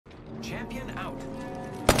Champion out.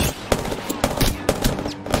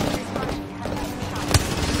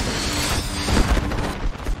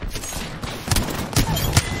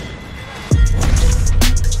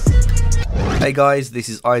 Hey guys, this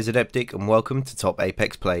is Izedeptic and welcome to Top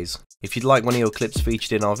Apex Plays. If you'd like one of your clips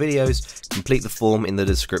featured in our videos, complete the form in the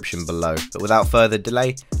description below. But without further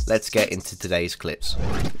delay, let's get into today's clips.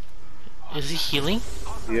 Is he healing?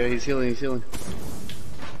 Yeah, he's healing, he's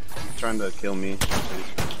trying to kill me.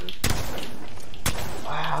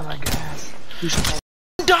 Wow, that gas. He's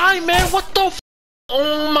die, man! What the f?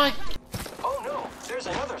 Oh my. Oh no, there's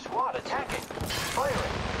another squad attacking. Firing.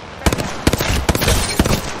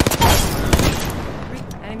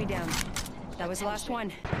 Enemy down. That was the last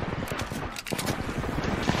one.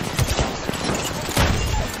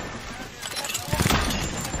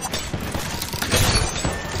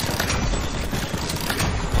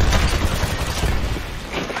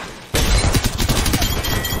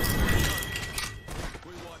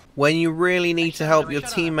 When you really need to help your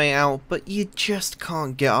teammate out, but you just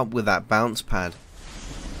can't get up with that bounce pad.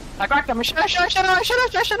 I cracked him! Shut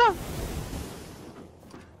up!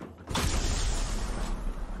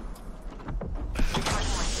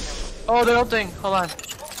 Oh, they're ulting. Hold on.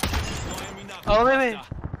 Oh, wait.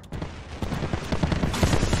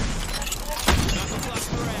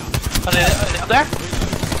 Are they up there?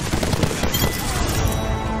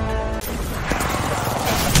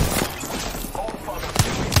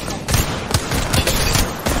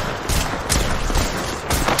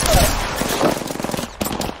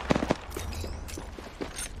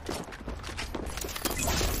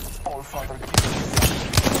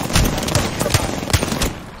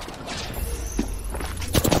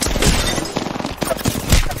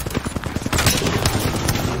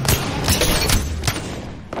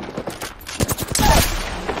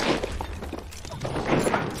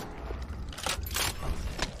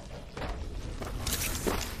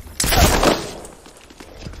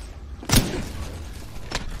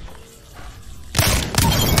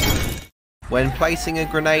 When placing a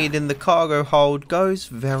grenade in the cargo hold goes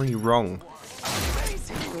very wrong.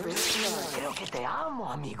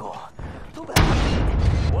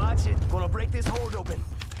 Watch it, gonna break this hold open.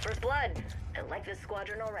 First blood. I like this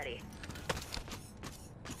squadron already.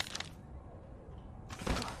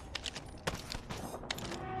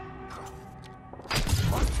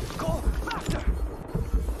 Go faster.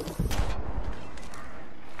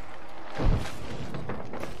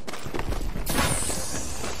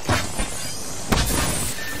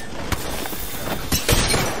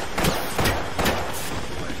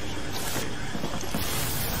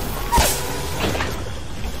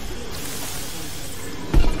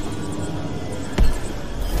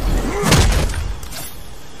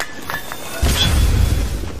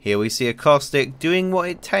 Here we see a Caustic doing what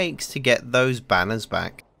it takes to get those banners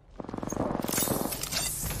back.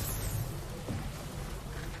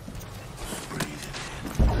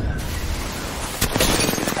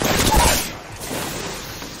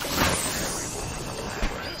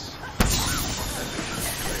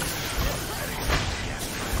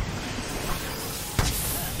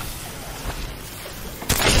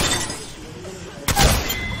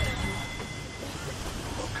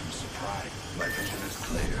 My vision is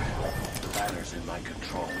clear. The banner's in my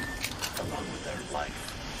control, along with their life.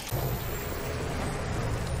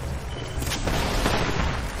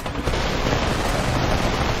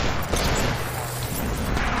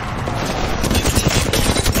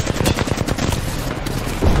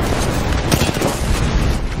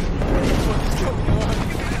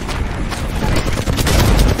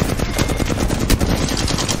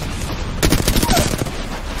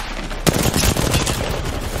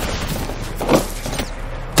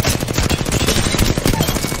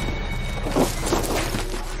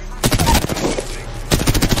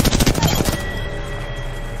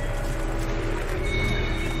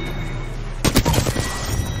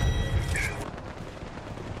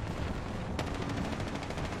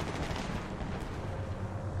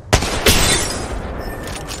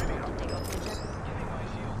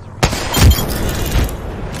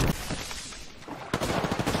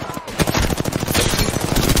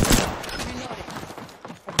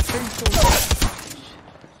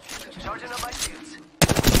 Charging up my shields.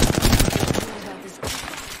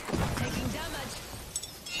 Taking damage.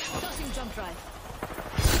 Tossing jump drive.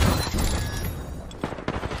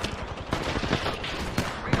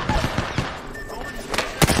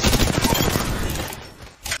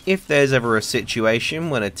 If there's ever a situation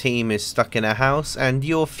when a team is stuck in a house and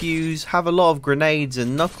your fuse have a lot of grenades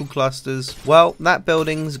and knuckle clusters, well, that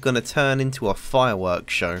building's gonna turn into a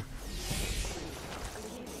fireworks show.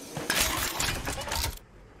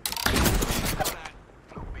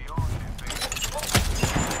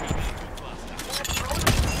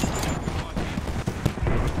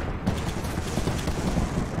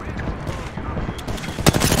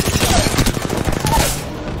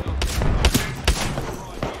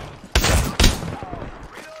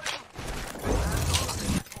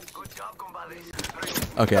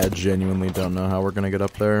 Okay, I genuinely don't know how we're gonna get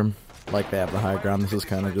up there. Like, they have the high ground. This is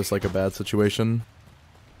kind of just like a bad situation.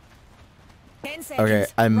 Okay,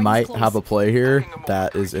 I might have a play here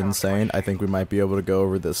that is insane. I think we might be able to go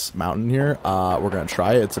over this mountain here. We're gonna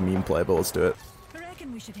try it. It's a meme play, but let's do it. I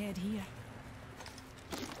reckon we should head here.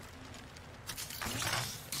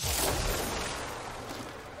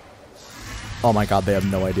 Oh my god, they have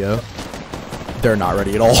no idea. They're not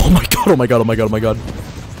ready at all. Oh my god, oh my god, oh my god, oh my god.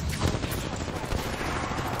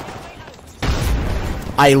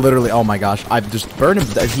 I literally, oh my gosh, I just burned him.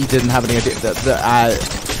 He didn't have any idea.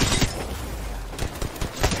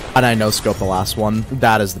 And I no-scope the last one.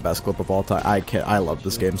 That is the best clip of all time. I love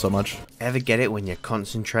this game so much. Ever get it when you're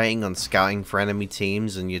concentrating on scouting for enemy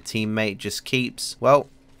teams and your teammate just keeps, well,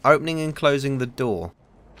 opening and closing the door?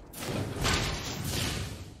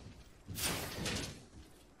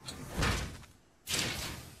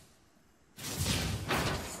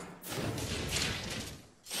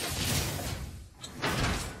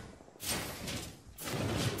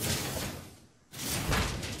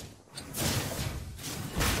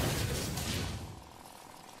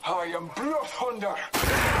 I am blood thunder.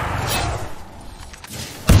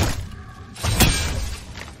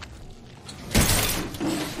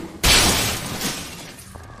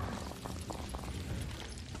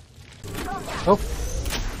 Oh,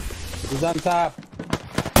 he's on top.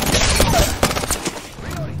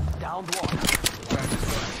 Down one.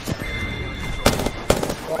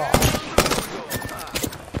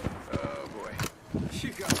 Oh boy. She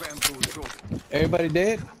got bamboozled. Everybody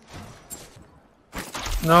dead?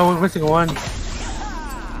 No, we're missing one.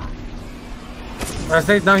 I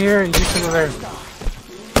stay down here and you should go there.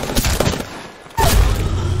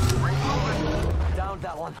 Down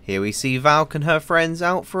that one. Here we see Valk and her friends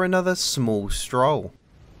out for another small stroll.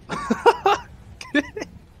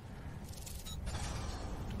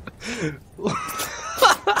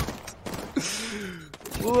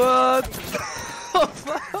 What?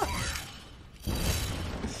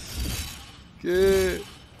 Okay.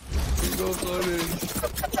 Go funny.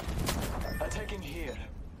 Attacking here.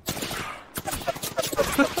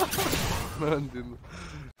 Man, dude.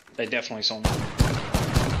 They definitely saw me.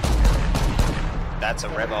 That's a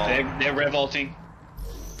revolt. They're revolting.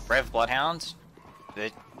 Rev bloodhounds.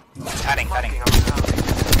 They're padding. Oh,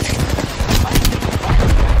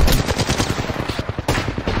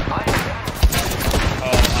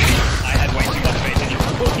 I had way too much faith in you.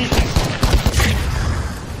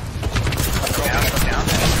 Down.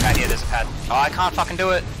 There's a pad here, there's a pad. Oh, I can't fucking do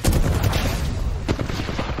it.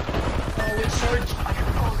 Oh, it surged.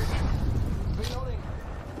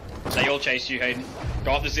 They all chased you, Hayden.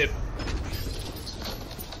 Go up the zip.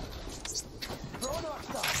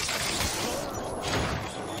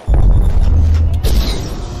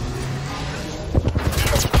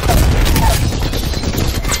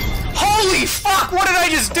 Holy fuck, what did I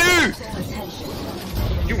just do?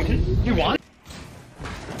 You won?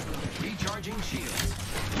 Recharging shields.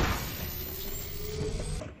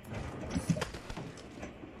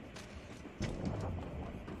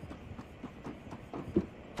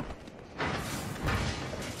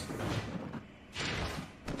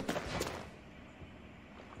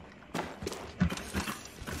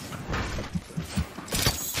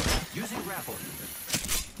 Using grapple.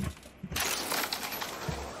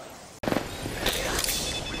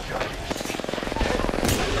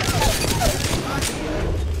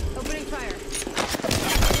 Opening fire.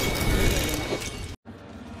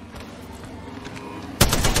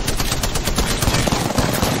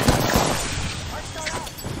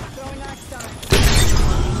 Throwing arc star.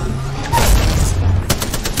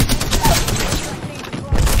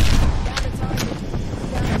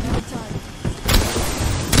 Down to target.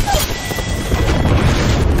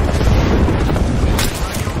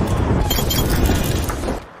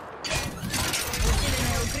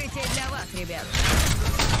 Усиленное укрытие для вас, ребят.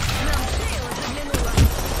 Нам сейла заглянула.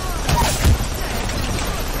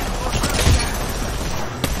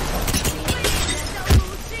 Это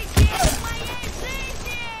лучший день в моей жизни!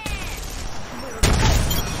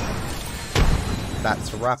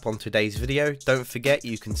 That's a wrap on today's video. Don't forget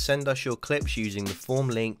you can send us your clips using the form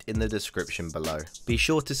linked in the description below. Be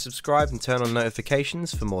sure to subscribe and turn on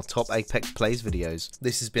notifications for more top Apex Plays videos.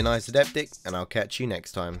 This has been Izedeptic and I'll catch you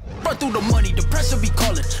next time. Run through the money, the pressure be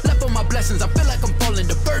calling. Left on my blessings, I feel like I'm falling.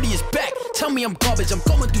 The birdie is back. Tell me I'm garbage, I'm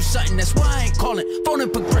going through something, that's why I ain't calling. Phone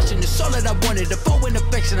and progression, it's all that I wanted. The phone and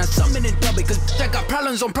affection, I summon and dub it. Cause I got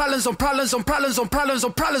problems on problems on problems on problems on problems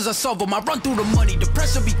on problems, I solve them. I run through the money, the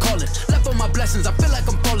pressure be calling. Left on my blessings, I feel like I'm